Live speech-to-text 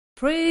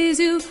Praise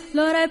you,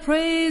 Lord, I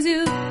praise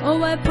you.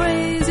 Oh, I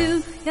praise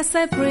you. Yes,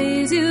 I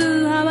praise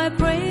you. How I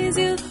praise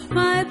you,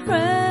 my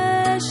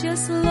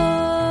precious Lord.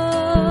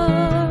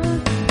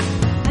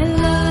 I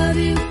love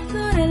you,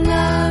 Lord, I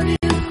love you.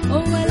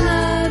 Oh, I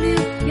love you.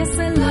 Yes,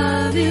 I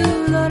love you,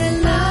 Lord, I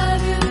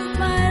love you,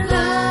 my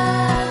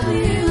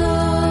lovely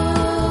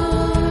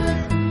Lord.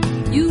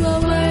 You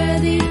are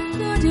worthy,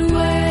 Lord, you're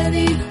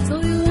worthy. So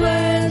you're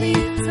worthy,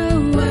 so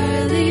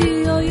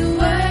worthy. Oh, you're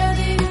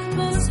worthy,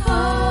 most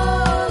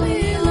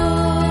holy Lord.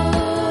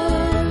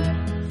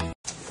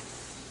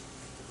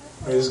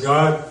 Praise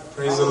God.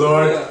 Praise the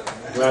Lord.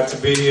 Glad to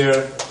be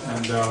here.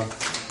 And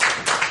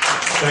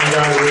thank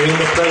God we're in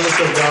the presence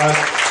of God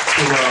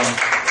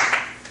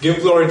to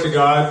give glory to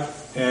God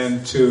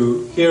and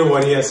to hear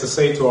what He has to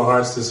say to our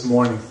hearts this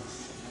morning.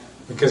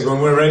 Because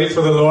when we're ready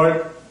for the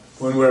Lord,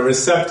 when we're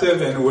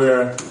receptive and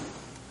we're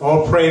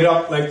all prayed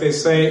up, like they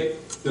say,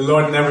 the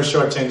Lord never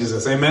shortchanges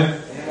us.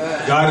 Amen?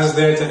 Amen. God is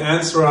there to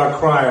answer our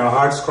cry, our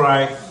heart's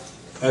cry,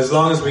 as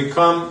long as we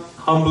come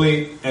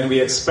humbly and we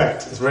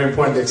expect. It's very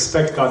important to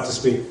expect God to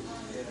speak.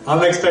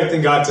 I'm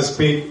expecting God to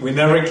speak. We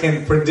never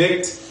can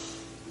predict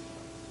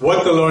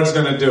what the Lord's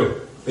going to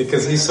do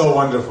because He's so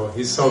wonderful.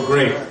 He's so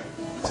great.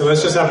 So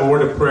let's just have a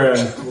word of prayer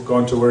and we'll go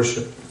into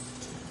worship.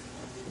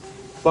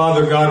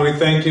 Father God, we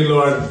thank you,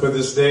 Lord, for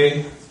this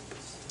day,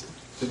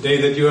 the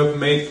day that you have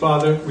made,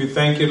 Father. We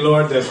thank you,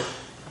 Lord, that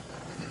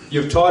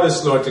you've taught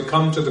us, Lord, to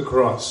come to the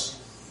cross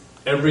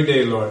every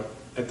day, Lord,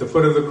 at the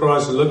foot of the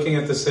cross, looking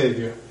at the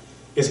Savior.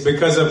 It's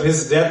because of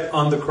His death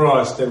on the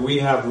cross that we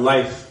have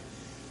life.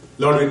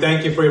 Lord, we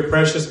thank you for your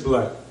precious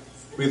blood.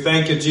 We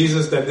thank you,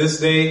 Jesus, that this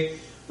day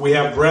we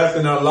have breath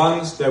in our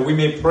lungs, that we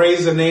may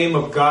praise the name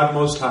of God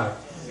Most High.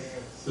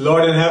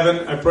 Lord in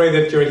heaven, I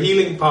pray that your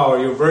healing power,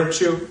 your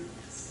virtue,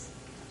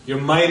 your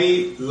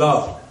mighty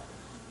love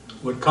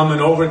would come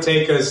and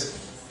overtake us,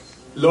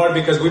 Lord,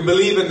 because we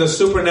believe in the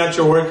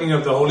supernatural working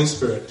of the Holy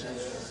Spirit.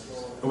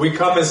 And we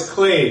come as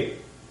clay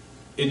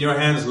in your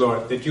hands,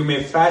 Lord, that you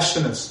may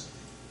fashion us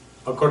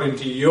according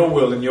to your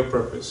will and your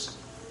purpose.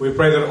 We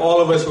pray that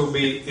all of us will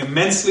be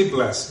immensely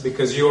blessed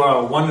because you are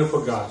a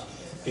wonderful God.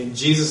 In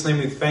Jesus' name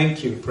we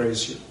thank you,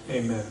 praise you.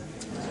 Amen.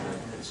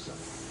 So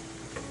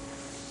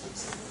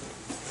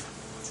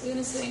we're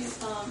going to sing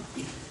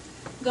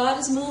God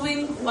is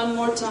Moving One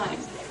More Time.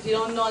 If you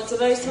don't know, it's a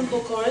very simple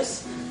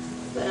chorus,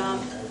 but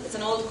it's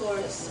an old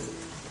chorus.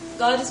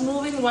 God is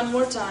moving one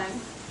more time.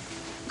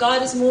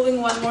 God is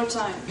moving one more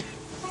time.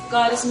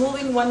 God is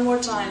moving one more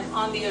time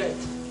on the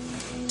earth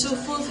to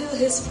fulfill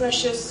His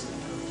precious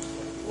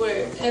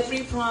word.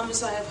 Every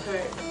promise I have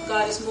heard,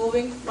 God is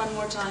moving one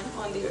more time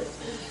on the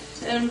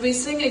earth. And when we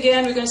sing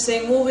again, we're going to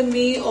sing, move in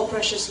me, O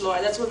precious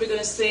Lord. That's what we're going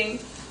to sing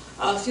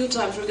a few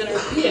times. We're going to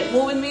repeat it.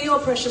 Move in me, O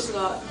precious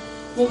God.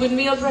 Move in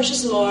me, O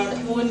precious Lord.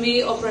 Move in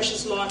me, O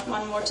precious Lord.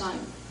 One more time.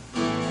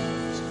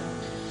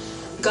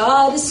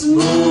 God is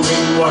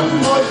moving one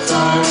more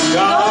time.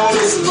 God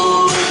is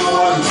moving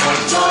one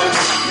more time.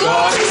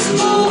 God is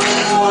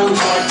moving one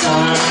more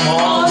time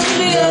on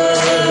the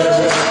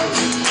earth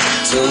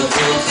to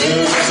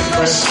fulfill His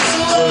precious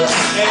word.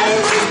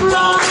 Every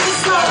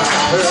promise I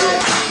heard.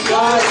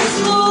 God is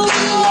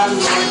moving one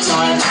more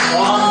time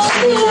on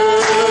the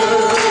earth.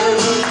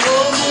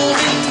 Oh, move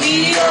in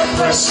me, O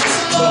precious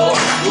Lord.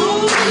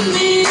 Move in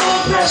me, O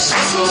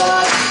precious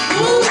Lord.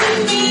 Move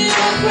in me,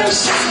 O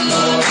precious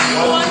Lord.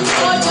 One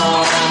more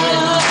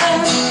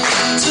time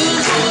to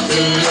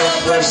fulfill your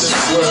precious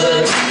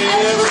word.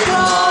 Every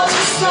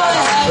promise I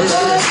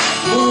heard.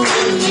 Move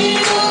in me,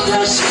 O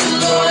precious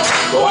Lord.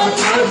 One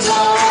more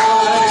time.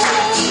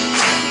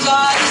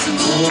 God is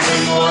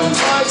moving one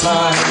more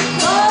time.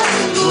 God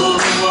is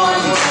moving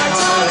one more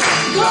time.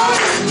 God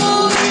is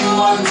moving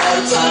one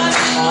more time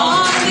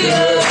on the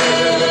earth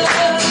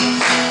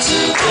to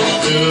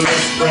fulfill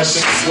His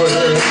precious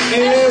word.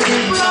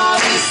 Every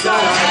promise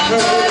that I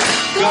heard.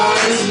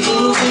 God is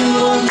moving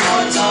one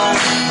more time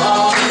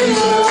on the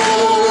earth.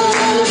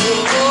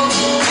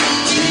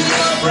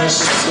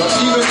 Precious Lord,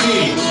 even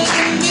me.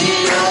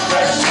 Your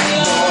precious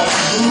Lord,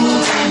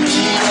 moving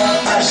me, your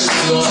precious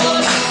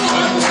Lord,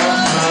 one more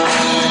time.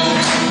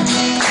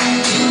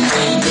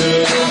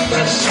 Your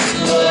precious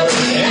Lord,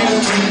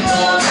 every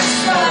promise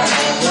that I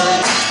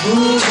heard.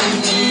 Moving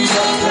me,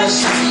 your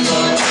precious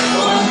Lord,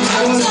 one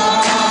more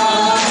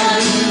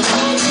time.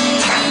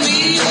 Moving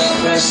me, your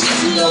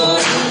precious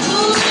Lord,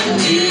 moving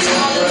me,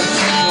 your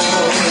precious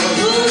Lord,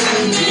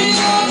 moving me,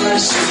 your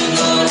precious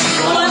Lord,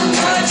 one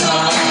more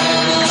time.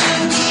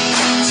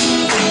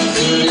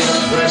 Your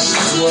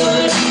precious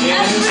word,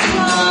 every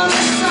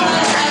promise I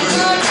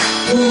heard.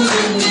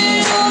 Moving me,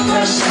 your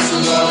precious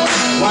Lord,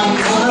 one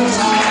more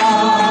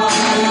time.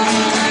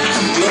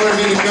 Glory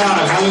be to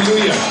God,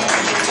 hallelujah.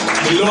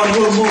 The Lord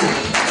will move.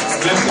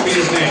 Blessed be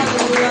His name.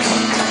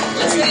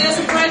 Let's say as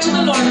a prayer to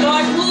the Lord.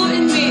 Lord, move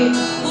in me,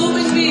 move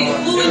in me,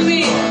 move in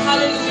me.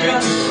 Hallelujah.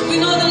 We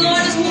know the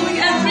Lord is moving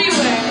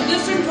everywhere, in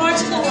different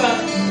parts of the world.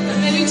 And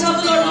when you tell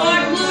the Lord,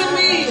 Lord, move in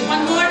me,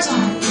 one more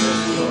time.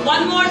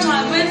 One more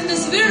time. When the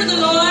Spirit of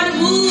the Lord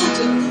moved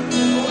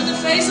over the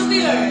face of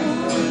the earth,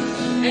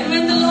 And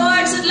when the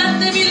Lord said, let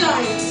there be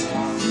light,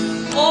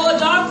 oh,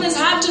 darkness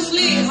had to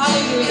flee.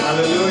 Hallelujah.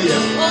 Hallelujah.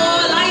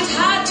 Oh, light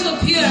had to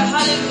appear.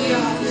 Hallelujah.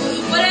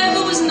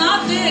 Whatever was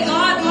not there,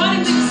 God brought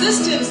into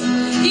existence.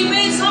 He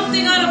made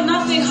something out of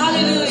nothing.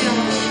 Hallelujah.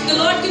 The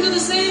Lord can do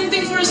the same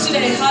thing for us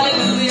today.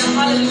 Hallelujah.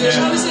 Hallelujah. Yeah.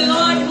 Shall we say,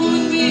 Lord, move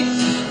in me.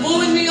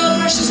 Move in me, oh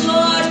precious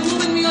Lord.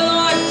 Move in me, oh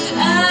Lord.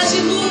 As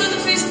you moved on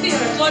the face of the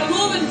earth. Lord,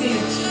 move in me.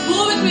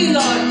 Move in me,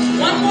 Lord.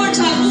 One more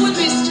time, move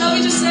in me. Shall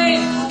we just say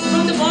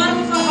from the bottom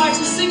of our hearts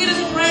and sing it as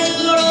a prayer to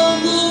the Lord. Oh,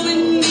 move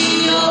in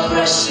me, oh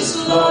precious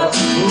Lord.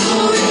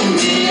 Move in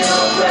me,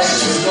 oh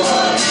precious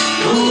Lord.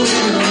 Move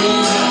in me,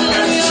 oh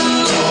precious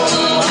Lord.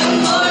 One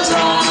more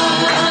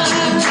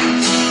time.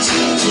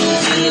 To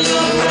me,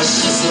 oh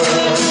precious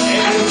Lord.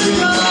 Every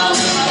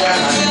promise that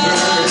I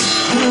heard.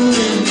 Move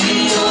in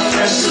me, oh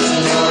precious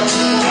Lord.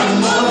 One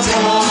more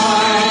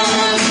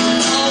time.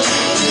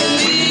 Move in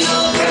me,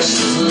 oh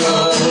precious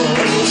Lord.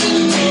 Move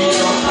in me,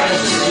 oh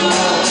precious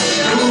Lord.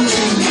 Move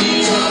in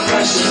me, oh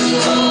precious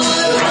Lord.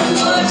 One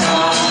more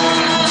time.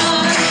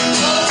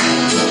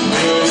 Move in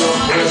me, oh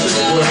precious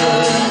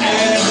Lord.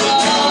 Every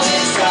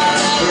promise that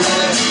I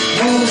heard.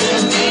 Move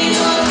in me,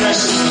 oh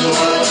precious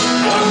Lord.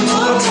 One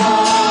more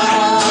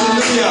time.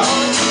 Hallelujah.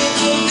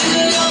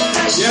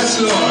 Yes,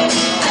 Lord.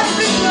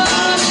 Every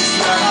promise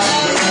that I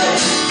heard.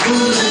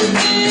 Move in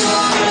me,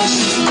 oh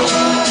precious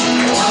Lord.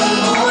 One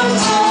more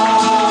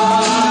time.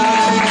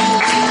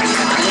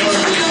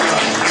 Glory be to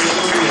God.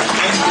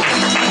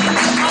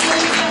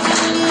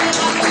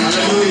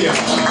 Hallelujah.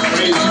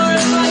 Thank you. Hallelujah. Praise you.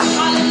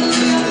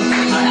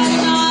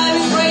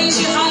 We praise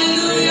you,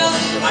 hallelujah.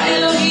 Our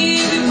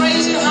Elohim, we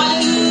praise you,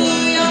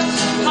 hallelujah.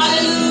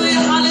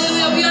 Hallelujah,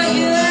 hallelujah. We are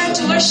here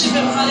to worship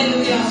him,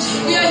 hallelujah.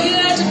 We are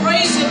here to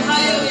praise him,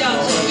 hallelujah.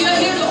 We are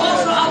here to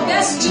offer our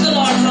best to the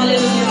Lord,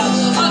 hallelujah.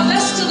 Our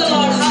best to the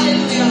Lord,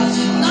 hallelujah.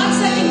 Not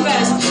second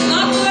best,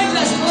 not third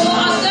best, oh,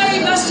 our very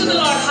best to the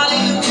Lord,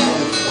 hallelujah.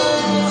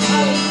 Oh,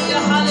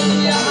 hallelujah,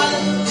 hallelujah,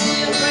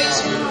 hallelujah. Praise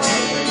you, Lord.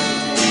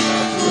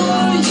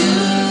 For you.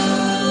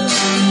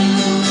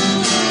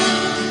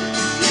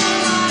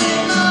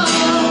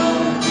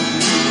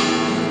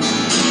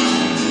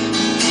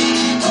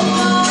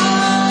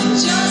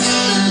 Just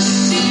the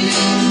sheep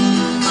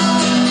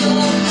of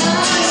your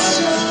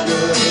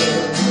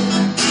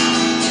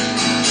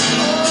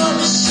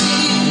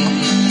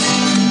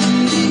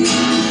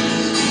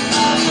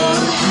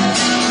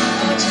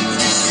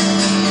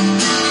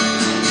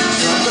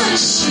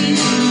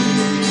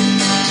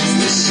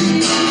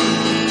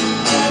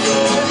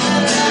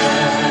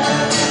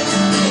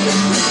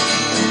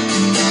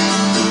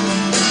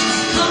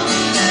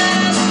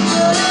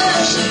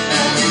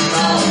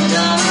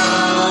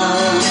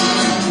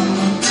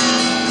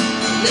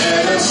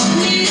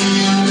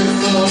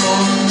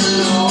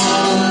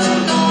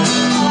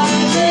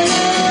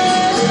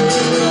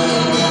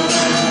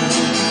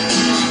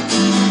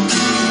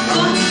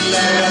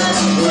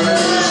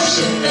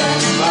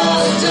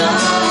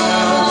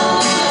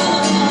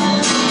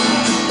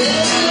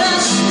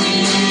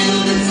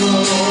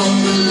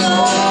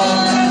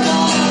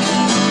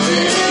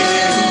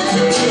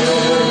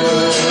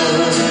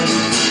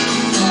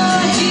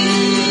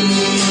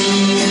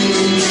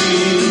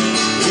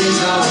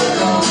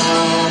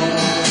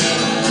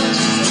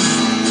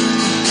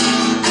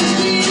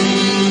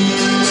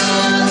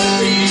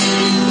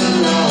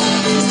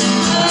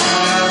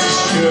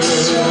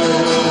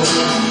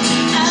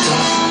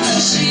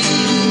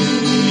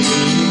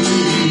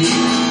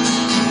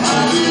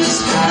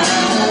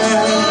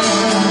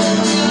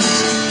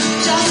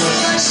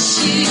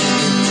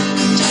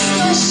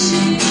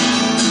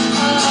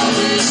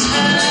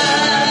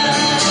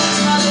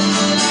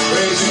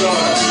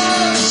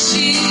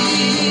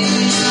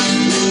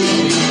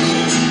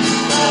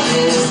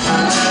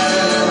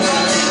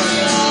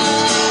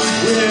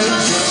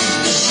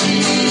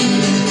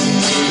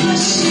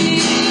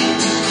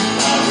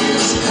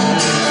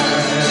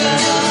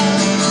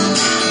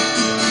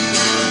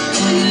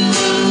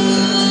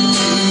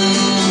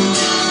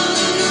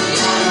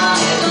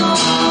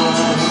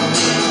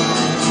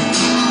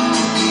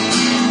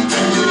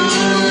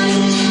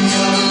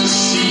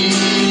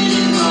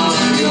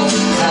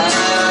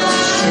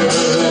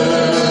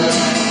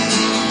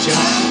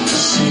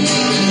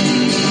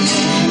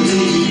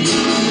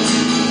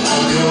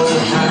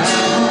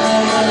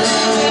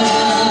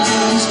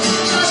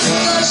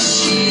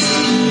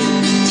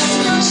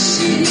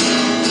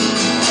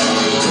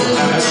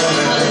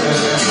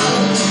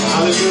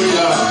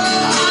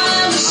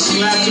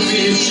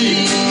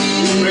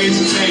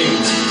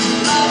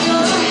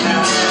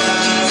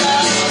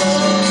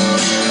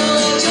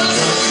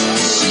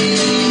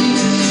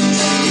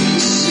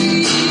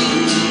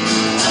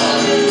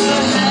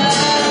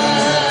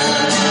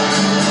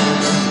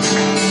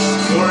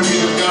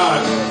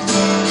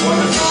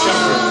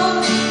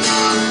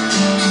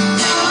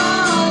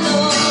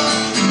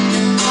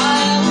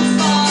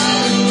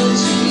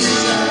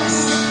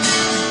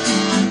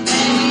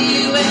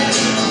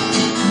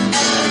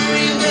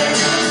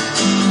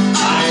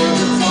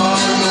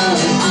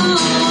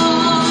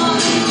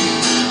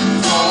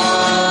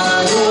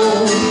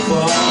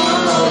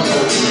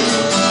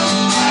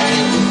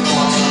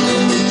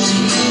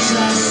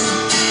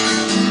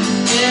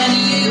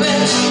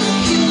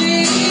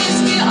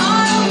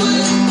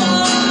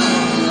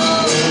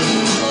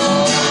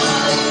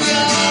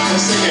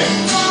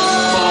again.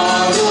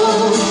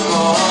 Follow,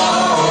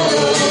 follow.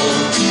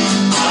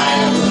 I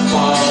will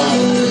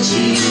follow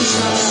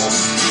Jesus.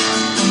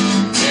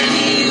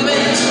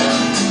 Anywhere,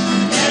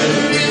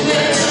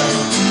 everywhere.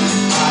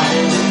 I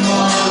will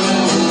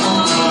follow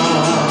on.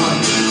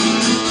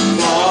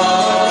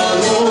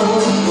 Follow,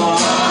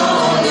 follow.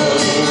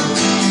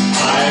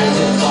 I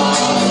will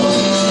follow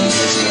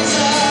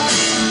Jesus.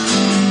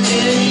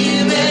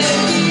 Anywhere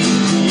He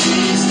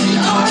leads me,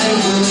 I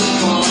will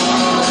follow.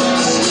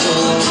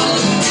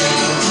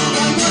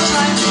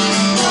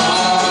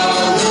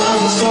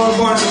 So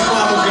important to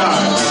follow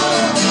God.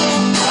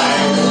 I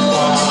will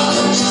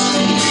follow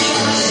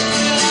Jesus.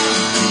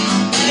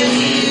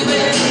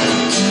 Anywhere,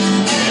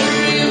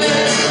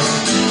 everywhere.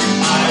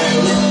 I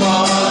will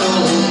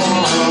follow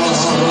on.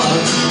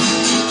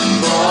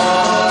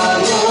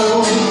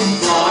 Follow,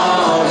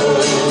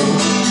 follow.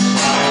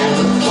 I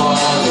will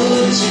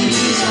follow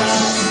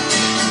Jesus.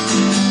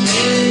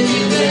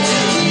 Anywhere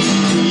He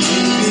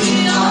leads me,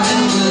 I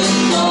will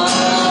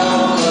follow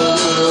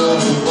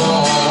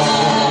on.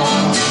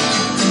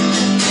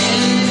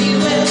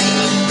 Anywhere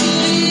He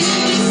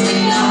leads me,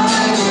 I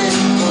will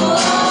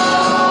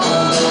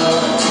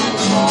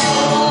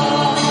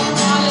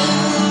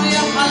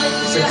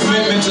It's a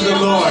commitment to the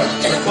Lord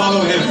to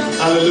follow Him.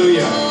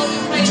 Hallelujah.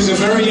 To the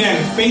very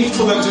end,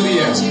 faithful unto the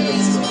end.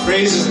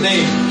 Praise His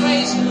name.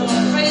 Praise you, Lord.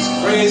 Praise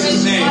you. Praise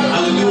His name.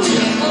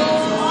 Hallelujah.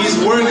 He's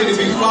worthy to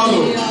be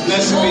followed.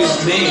 Blessed be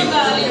His name.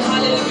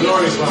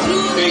 Glory, Father.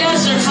 Thank you.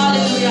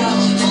 Hallelujah.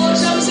 Oh,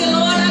 shall we say,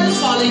 Lord, I will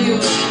follow you.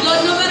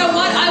 Lord, no matter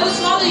what, I will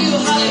follow you.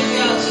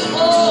 Hallelujah.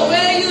 Oh,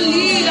 where you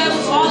lead, I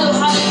will follow.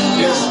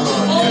 Hallelujah. Yes,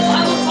 Lord. Oh,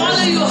 I will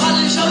follow you.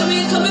 Hallelujah. Shall we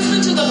make a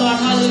commitment to the Lord?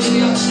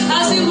 Hallelujah.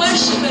 As we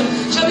worship Him,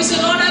 shall we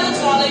say, Lord, I will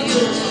follow you.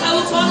 I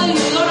will follow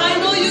you. Lord, I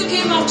know you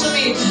came after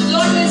me.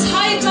 Lord, it's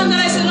high time that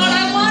I say, Lord,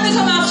 I want to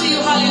come after you.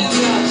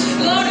 Hallelujah.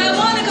 Lord, I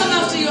want to come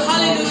after you.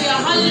 Hallelujah.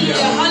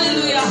 Hallelujah.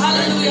 Hallelujah.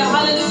 Hallelujah.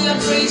 Hallelujah.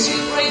 Praise you.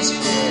 Praise you.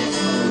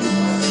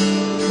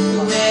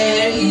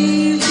 Where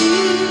He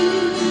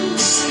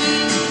leads me,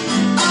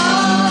 I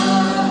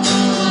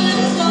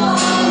will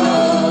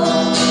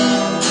follow.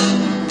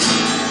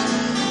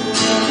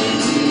 Where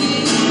He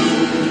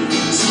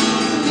leads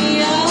me,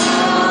 I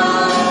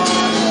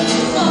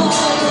will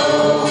follow.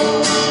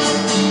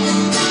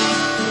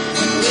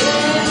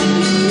 Where He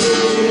leads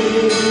me,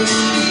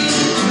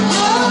 I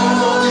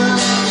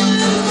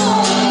will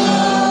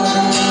follow.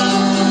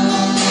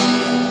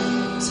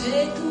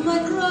 Take my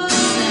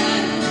cross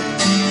and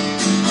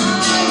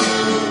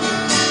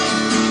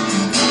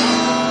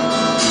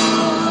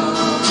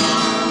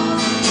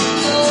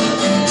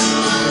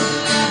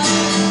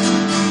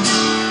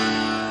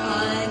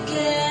I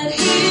can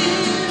hear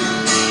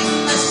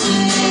a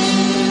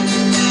Savior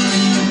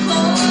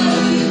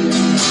calling.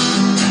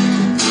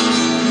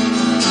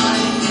 I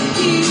can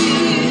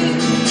hear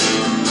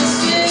a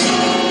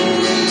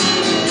Savior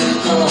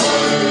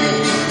calling.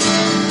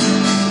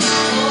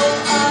 Oh,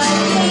 I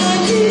can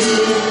hear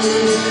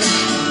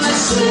a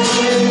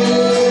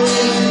Savior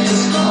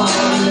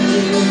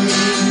calling.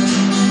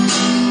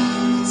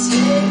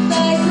 Take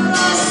thy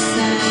cross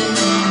and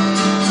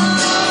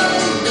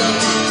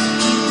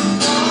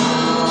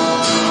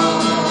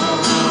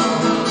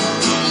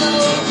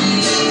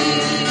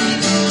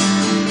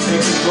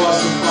Take His cross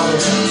and follow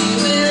Him.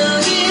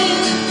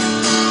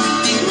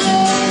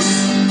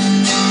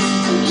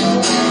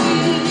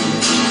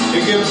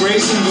 You give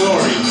grace and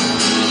glory.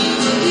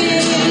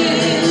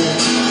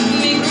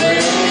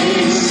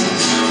 Grace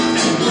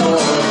and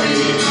glory.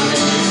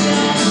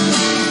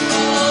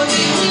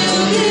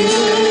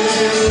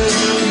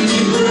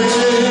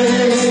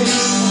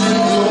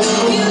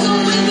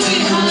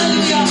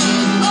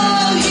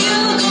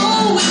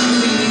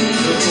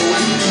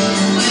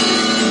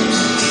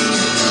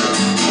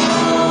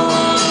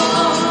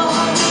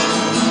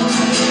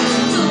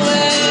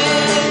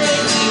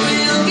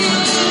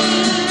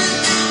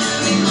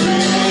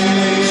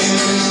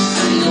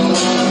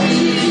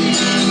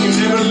 You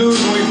never lose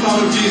when we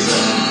follow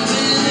Jesus.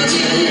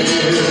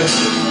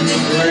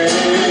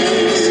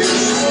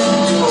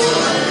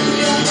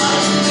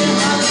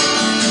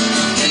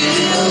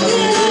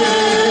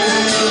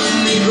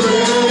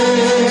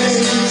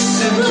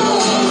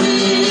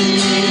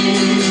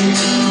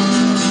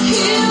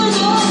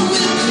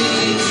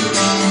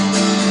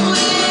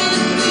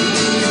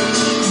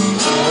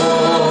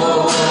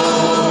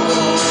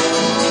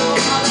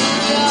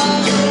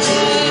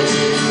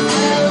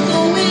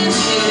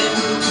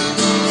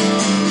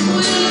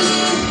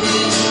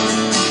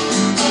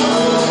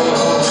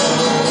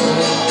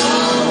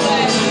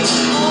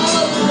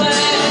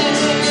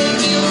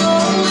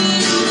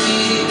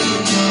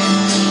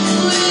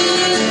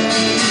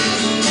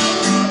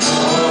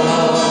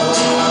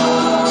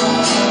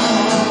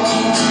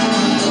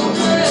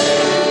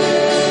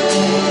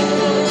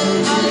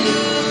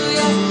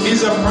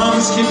 He's a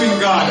promise-keeping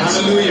God.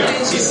 Hallelujah.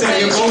 He said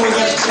He'll go with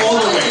us all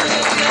the way.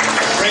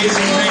 Praise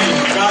His name.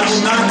 God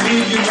will not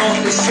leave you nor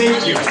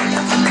forsake you.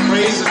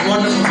 Praise His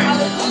wonderful name.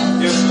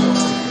 Yes, Lord.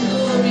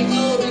 Glory,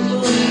 glory,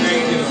 glory.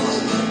 Thank you,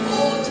 Lord.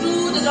 Oh,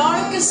 through the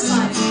this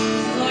time,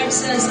 the Lord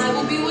says, I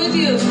will be with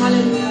you.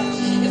 Hallelujah.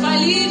 If I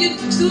lead you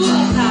through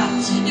a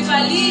path, if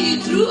I lead you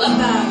through a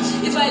path,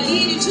 if I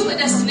lead you to a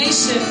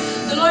destination,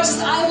 the Lord says,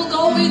 I will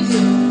go with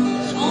you.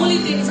 The only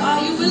thing is,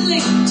 are you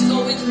willing to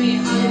go with me?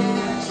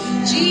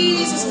 Hallelujah.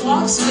 Jesus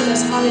walks with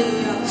us.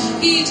 Hallelujah.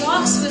 He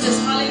talks with us.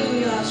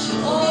 Hallelujah.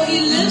 Oh,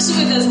 He lives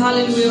with us.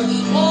 Hallelujah.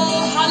 Oh,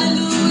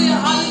 hallelujah,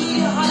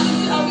 hallelujah,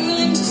 hallelujah. Are we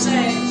willing to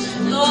say,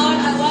 Lord,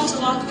 I want to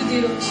walk with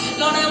you.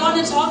 Lord, I want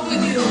to talk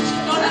with you.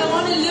 Lord, I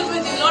want to live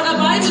with you. Lord,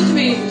 abide with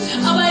me.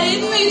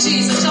 Abide in me,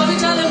 Jesus. Shall we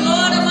tell Him,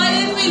 Lord,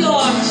 abide in me,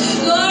 Lord.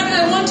 Lord,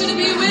 I want you to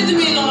be with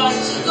me, Lord.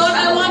 Lord,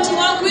 I want to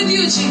walk with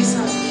you, Jesus.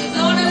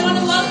 Lord, I want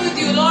to walk with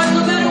you. Lord,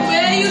 no matter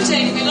where you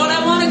take me, Lord,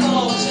 I want to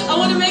go. I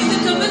want to make the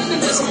commitment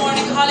this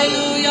morning.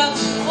 Hallelujah.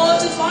 Oh,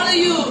 to follow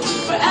you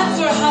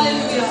forever.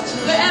 Hallelujah.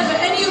 Wherever,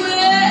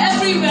 anywhere,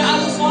 everywhere, I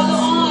will follow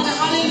on.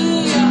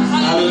 Hallelujah.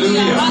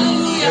 Hallelujah.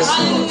 Hallelujah. Yes,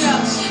 Lord.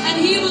 Hallelujah. And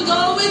He will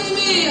go with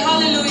me.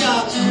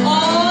 Hallelujah.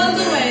 All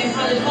the way.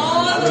 Hallelujah.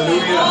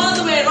 All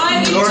the way.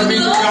 Right Glory be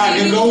to God.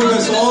 He'll go with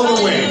us all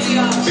the way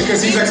because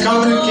He's a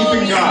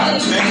covenant-keeping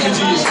God. Thank you,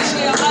 Jesus.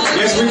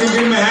 Yes, we can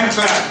give Him a hand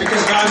clap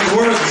because God is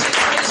worthy.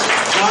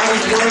 God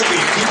is worthy.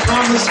 He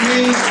promised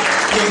me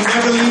He'll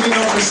never leave you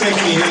nor forsake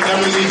me. He'll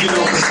never leave you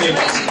nor forsake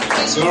me.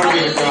 Glory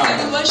be to God.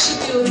 We worship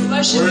you. We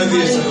worship you. Worthy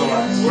is the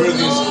Lord.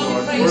 Worthy is the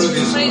Lord.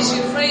 Worthy is the Praise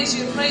Lord. you. Praise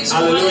you. Praise you.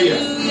 Hallelujah.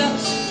 Hallelujah.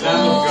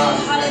 Lamb of God.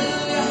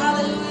 Hallelujah.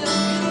 Hallelujah.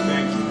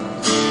 Thank you.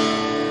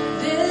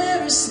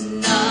 There is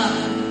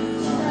none.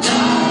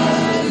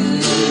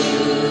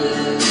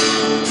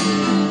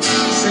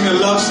 Sing a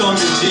love song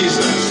to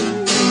Jesus.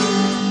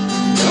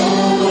 No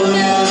one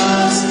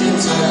else can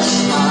touch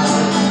my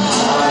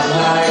heart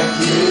like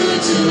you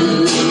do.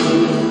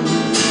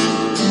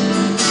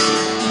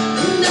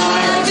 And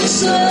I can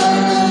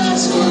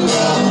search for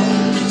all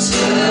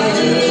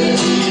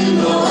eternity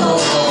long.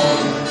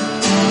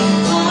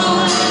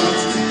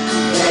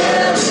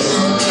 There is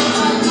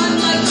none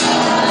like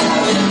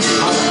you.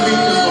 How sweet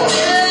the Lord.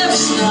 There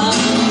is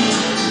none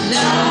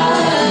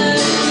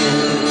like you.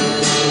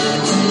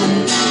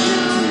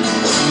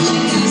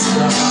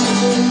 Jesus.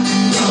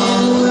 No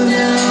one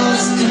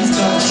else can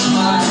touch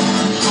my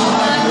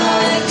heart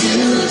like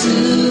you do,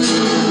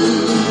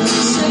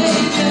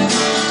 Savior.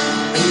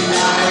 And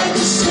I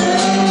can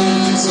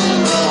search for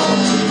all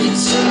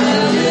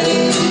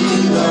eternity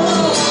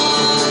long.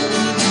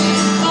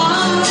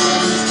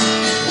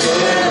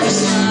 There is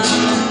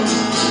none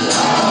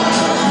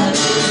like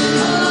you.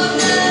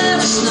 There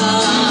is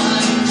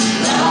none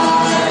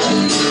like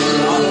you.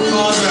 Our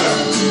Father.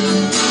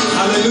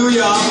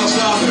 Hallelujah, our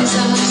Father.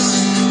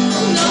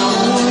 No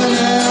one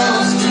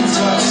else can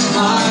touch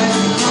my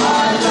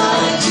heart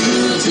like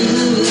you do.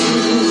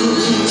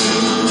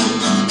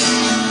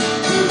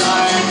 And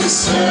I can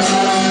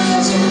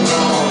search for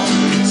all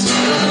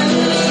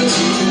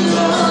eternity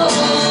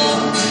long.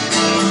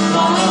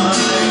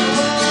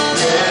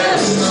 There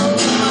is none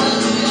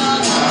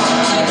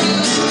like you.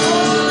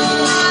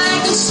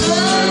 I can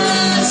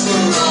search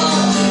for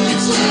all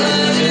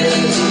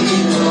eternity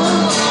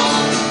long.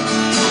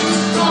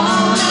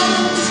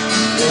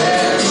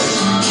 There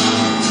is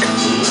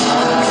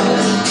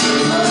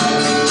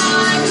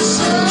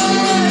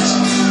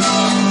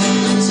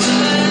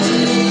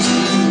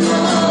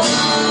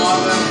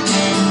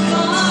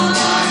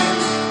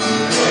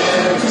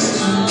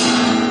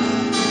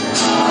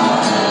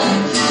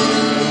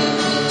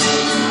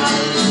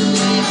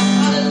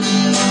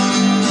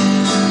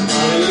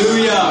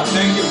Hallelujah.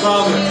 Thank you,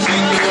 Father.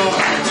 Thank you, Lord.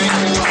 Thank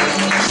you, Lord.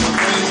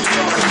 Praise you,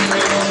 Lord.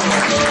 Praise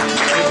you, Lord.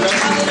 We bless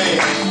His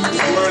name.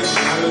 His word.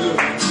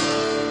 Hallelujah.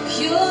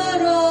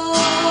 You're all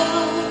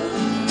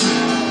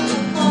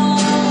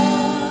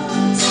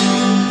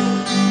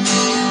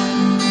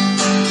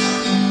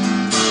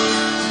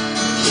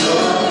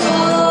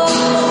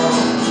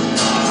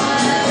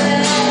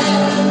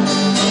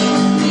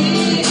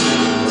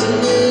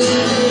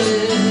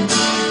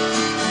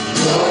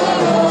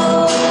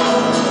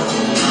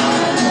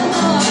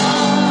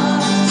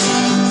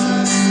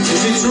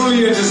Is He truly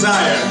your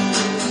desire?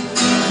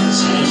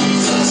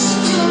 Jesus,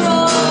 you're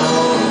all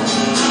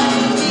I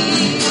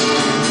need.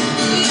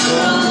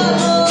 You're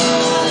all.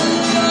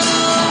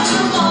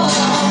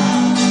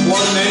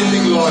 More than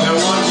anything, Lord, I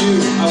want you.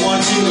 I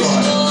want you,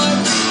 Lord.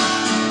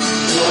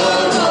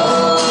 You're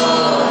all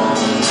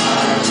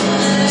I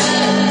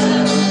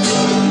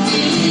ever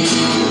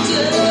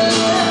needed.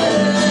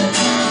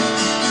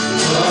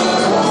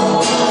 You're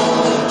all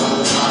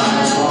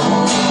I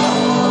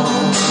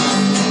want.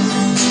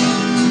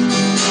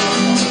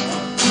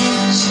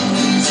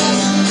 Jesus,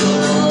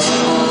 you're all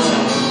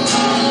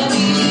I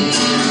need.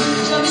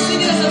 Shall we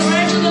sing it as a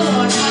prayer to the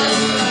Lord?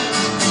 Hallelujah.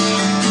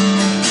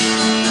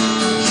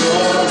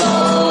 You're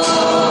all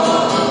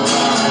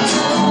I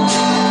want.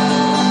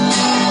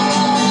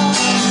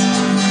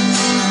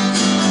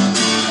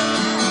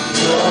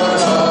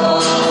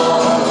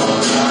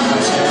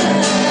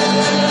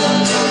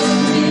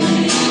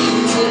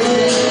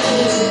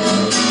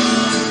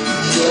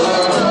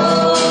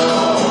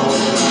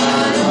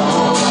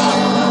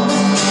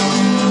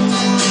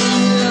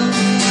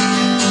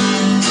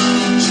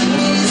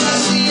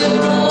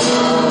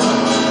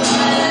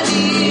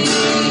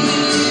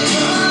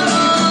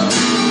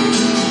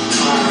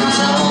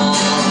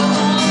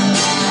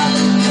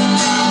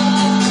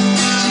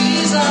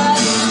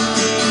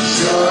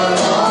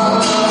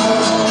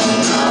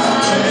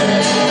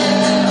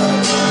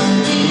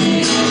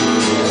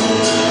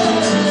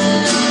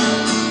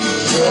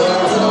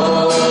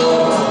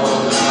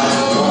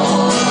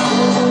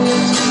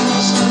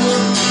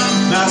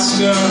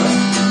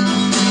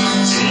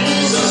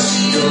 Jesus,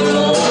 you're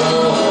all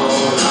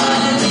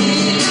I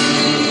need.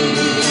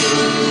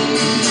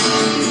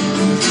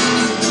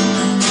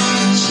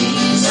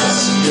 Jesus,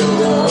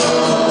 you're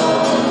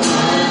all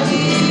I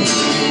need.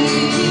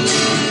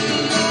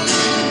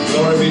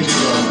 Glory be to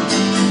God.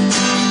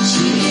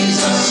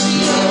 Jesus,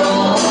 you're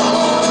all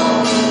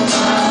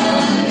I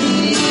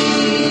need.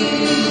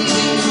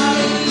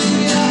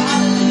 Hallelujah,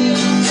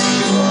 hallelujah.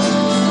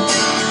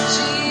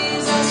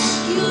 Jesus,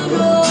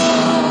 you're all.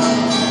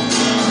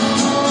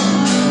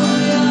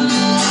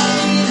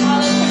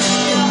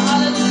 Hallelujah,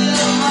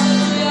 hallelujah,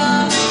 hallelujah.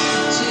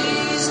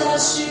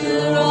 Jesus,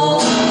 you're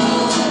all I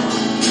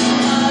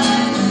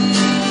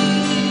need.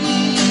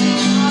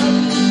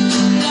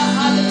 Hallelujah,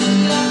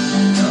 hallelujah.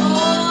 You're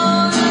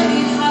all I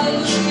need.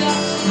 Hallelujah.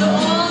 You're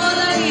all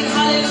I need.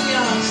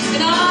 Hallelujah.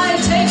 And I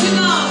take you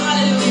now.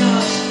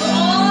 Hallelujah. You're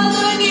all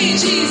that I need,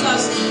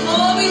 Jesus.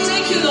 Oh, we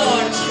take you,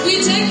 Lord. We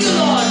take you,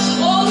 Lord.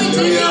 Oh, we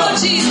take you, Lord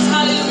Jesus.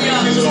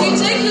 Hallelujah. We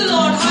take you,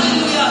 Lord.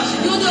 Hallelujah.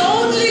 You're the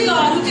only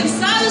God who can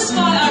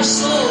satisfy our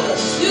soul.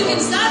 You can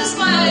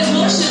satisfy our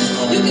emotions.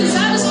 You can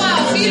satisfy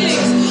our feelings.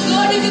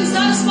 Lord, you can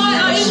satisfy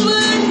our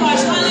inward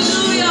parts.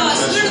 Hallelujah.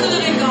 Spirit of the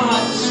living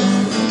God.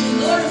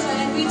 Lord,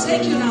 we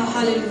take you now.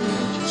 Hallelujah.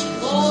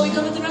 Oh, we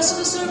commit the rest of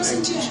the service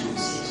into your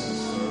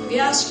hands. We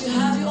ask you,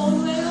 have your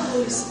own way,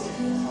 Holy Spirit.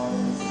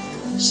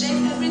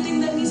 Shake everything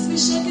that needs to be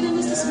shaken in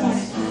us this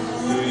morning.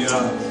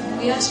 Hallelujah.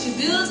 We ask you,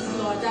 build,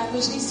 Lord, that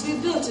which needs to be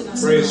built in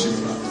us. Praise you,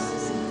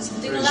 Father.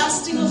 Something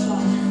lasting, O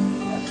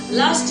Father.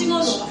 Lasting, O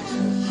Lord.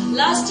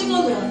 Lasting,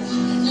 O Lord.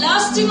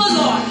 Lasting, O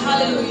Lord.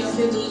 Hallelujah.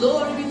 For the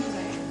Lord we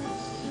pray.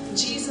 In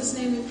Jesus'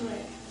 name we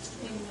pray.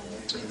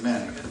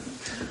 Amen. Amen.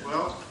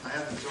 Well, I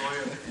have the joy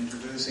of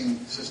introducing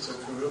Sister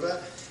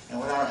Karuba,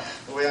 and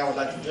the way I would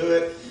like to do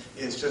it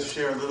is just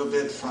share a little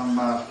bit from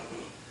her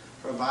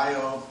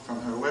bio,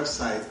 from her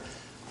website.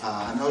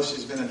 I know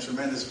she's been a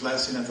tremendous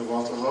blessing at the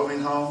Walter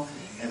Loving Home,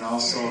 and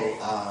also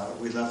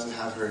we'd love to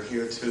have her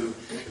here too,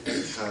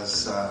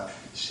 because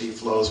she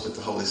flows with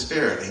the Holy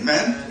Spirit.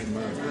 Amen?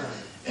 Amen.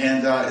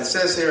 And it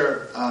says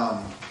here,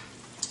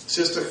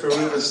 Sister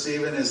Karuba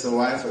Stephen is the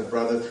wife of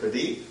Brother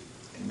Pradeep.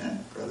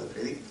 Amen, Brother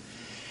Pradeep.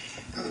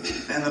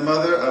 And the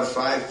mother of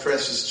 5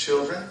 precious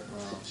children.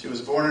 She was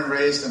born and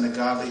raised in a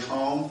godly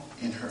home.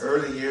 In her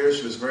early years,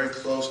 she was very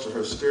close to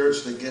her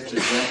spiritually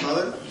gifted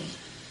grandmother.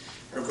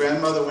 Her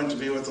grandmother went to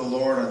be with the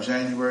Lord on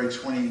January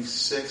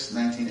 26,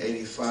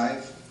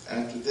 1985.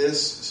 After this,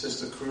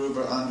 Sister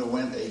Karuba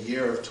underwent a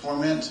year of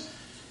torment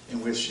in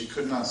which she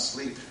could not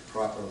sleep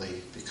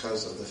properly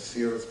because of the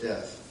fear of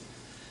death.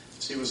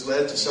 She was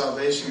led to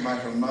salvation by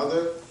her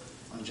mother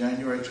on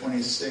January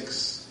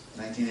 26,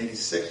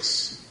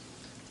 1986,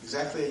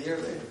 exactly a year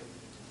later,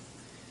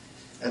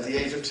 at the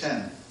age of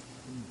 10,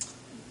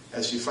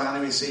 as she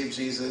finally received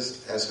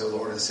Jesus as her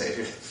Lord and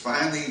Savior.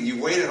 Finally,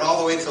 you waited all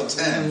the way till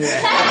 10.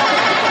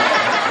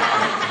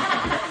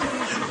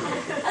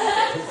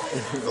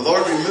 The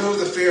Lord removed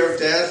the fear of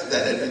death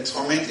that had been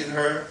tormenting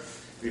her,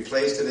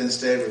 replaced it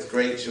instead with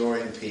great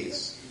joy and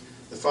peace.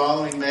 The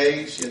following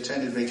May, she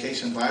attended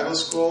Vacation Bible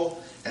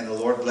School, and the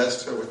Lord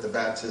blessed her with the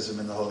baptism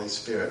in the Holy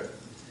Spirit.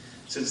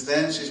 Since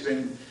then,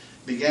 the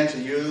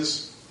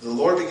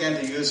Lord began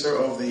to use her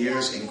over the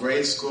years in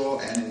grade school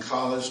and in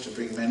college to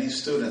bring many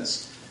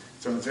students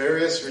from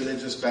various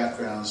religious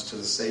backgrounds to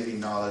the saving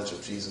knowledge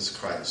of Jesus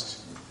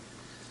Christ.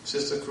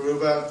 Sister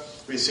Karuba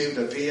received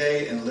a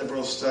BA in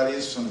Liberal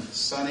Studies from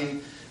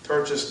SUNY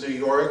Purchase, New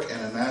York,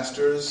 and a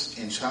Master's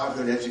in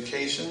Childhood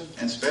Education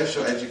and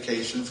Special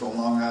Education from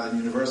Long Island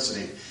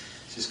University.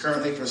 She's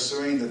currently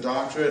pursuing the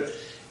doctorate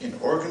in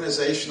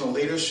Organizational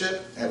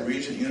Leadership at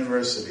Regent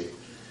University.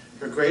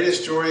 Her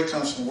greatest joy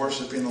comes from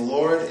worshiping the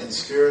Lord in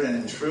spirit and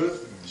in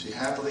truth. She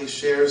happily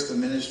shares the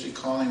ministry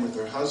calling with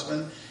her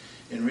husband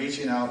in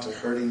reaching out to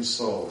hurting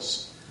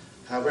souls.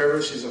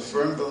 However, she's a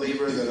firm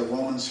believer that a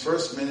woman's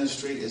first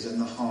ministry is in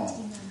the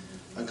home.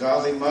 A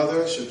godly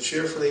mother should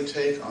cheerfully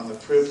take on the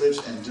privilege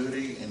and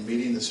duty in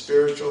meeting the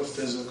spiritual,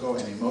 physical,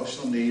 and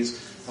emotional needs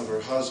of her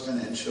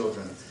husband and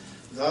children.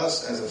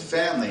 Thus, as a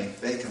family,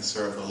 they can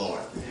serve the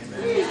Lord.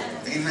 Amen.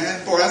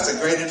 Amen. Boy, that's a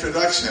great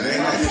introduction.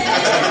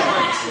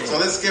 Amen. So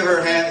let's give her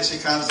a hand as she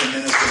comes and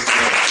ministers to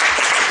us.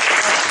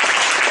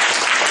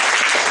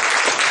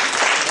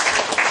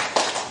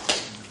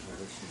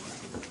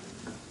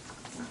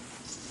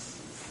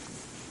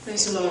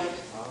 Praise the Lord.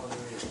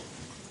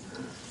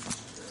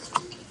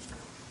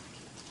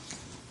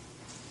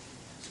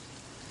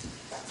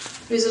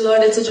 Praise the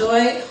Lord. It's a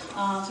joy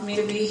for me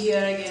to be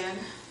here again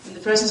in the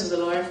presence of the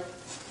Lord.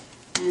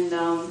 And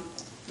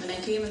when I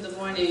came in the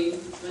morning,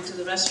 went to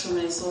the restroom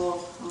and I saw,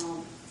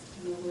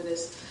 who it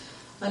is,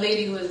 a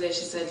lady who was there.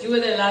 She said, "You were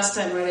there last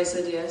time, right?" I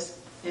said, "Yes."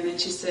 And then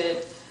she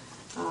said,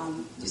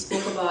 "You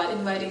spoke about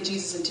inviting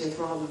Jesus into your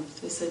problem."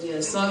 I said,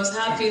 "Yes." So I was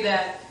happy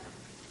that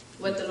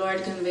what the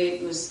Lord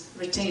conveyed was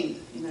retained,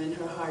 in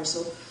her heart.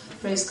 So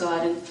praise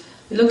God. And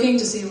we're looking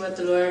to see what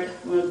the Lord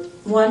would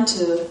want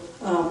to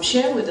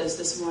share with us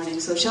this morning.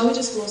 So shall we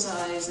just close our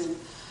eyes and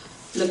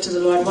look to the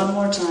Lord one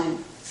more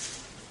time?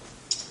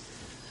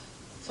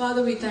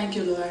 Father, we thank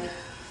you, Lord.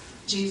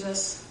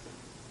 Jesus,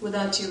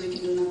 without you we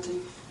can do nothing.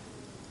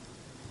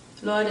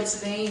 Lord, it's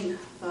vain,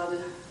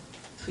 Father,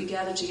 if we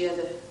gather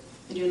together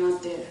and you're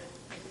not there.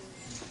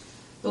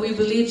 But we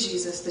believe,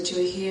 Jesus, that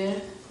you are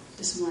here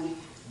this morning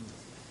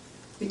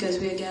because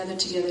we are gathered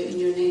together in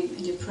your name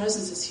and your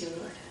presence is here,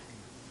 Lord.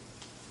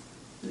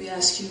 We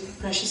ask you,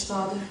 precious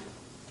Father,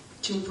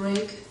 to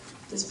break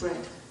this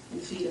bread and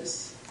feed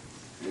us.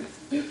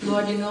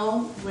 Lord, you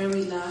know where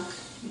we lack,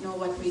 you know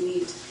what we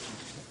need.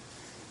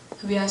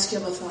 We ask you,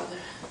 Abba Father,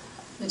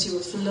 that you will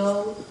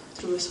flow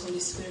through us, Holy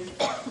Spirit.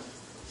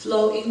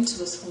 Flow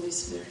into us, Holy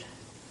Spirit.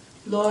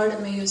 Lord,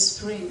 may your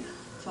spring,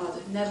 Father,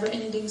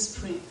 never-ending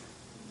spring,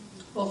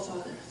 oh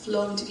Father,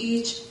 flow into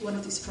each one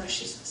of these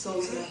precious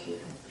souls that are here.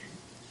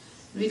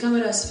 We come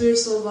with our spirit,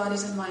 soul,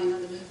 bodies, and mind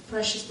under the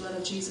precious blood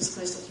of Jesus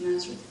Christ of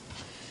Nazareth.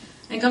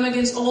 And come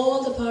against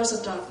all the powers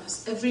of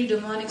darkness, every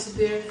demonic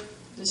spirit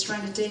that is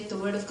trying to take the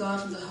word of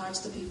God from the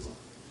hearts of the people.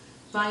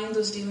 Bind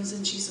those demons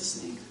in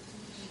Jesus' name.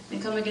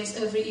 And come against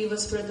every evil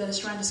spirit that is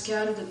trying to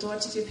scatter the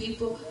thoughts of your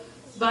people.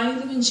 Bind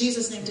them in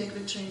Jesus' name. Take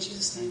victory in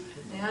Jesus' name.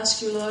 I ask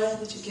you, Lord,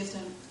 that you give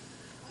them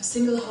a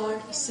single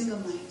heart, a single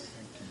mind.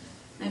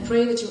 And I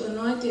pray that you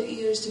anoint their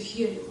ears to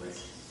hear your word.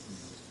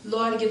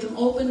 Lord, give them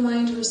open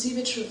mind to receive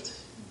your truth.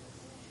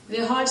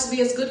 Their hearts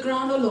be as good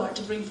ground, O Lord,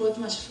 to bring forth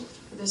much fruit.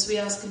 For this we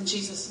ask in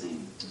Jesus'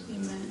 name.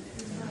 Amen.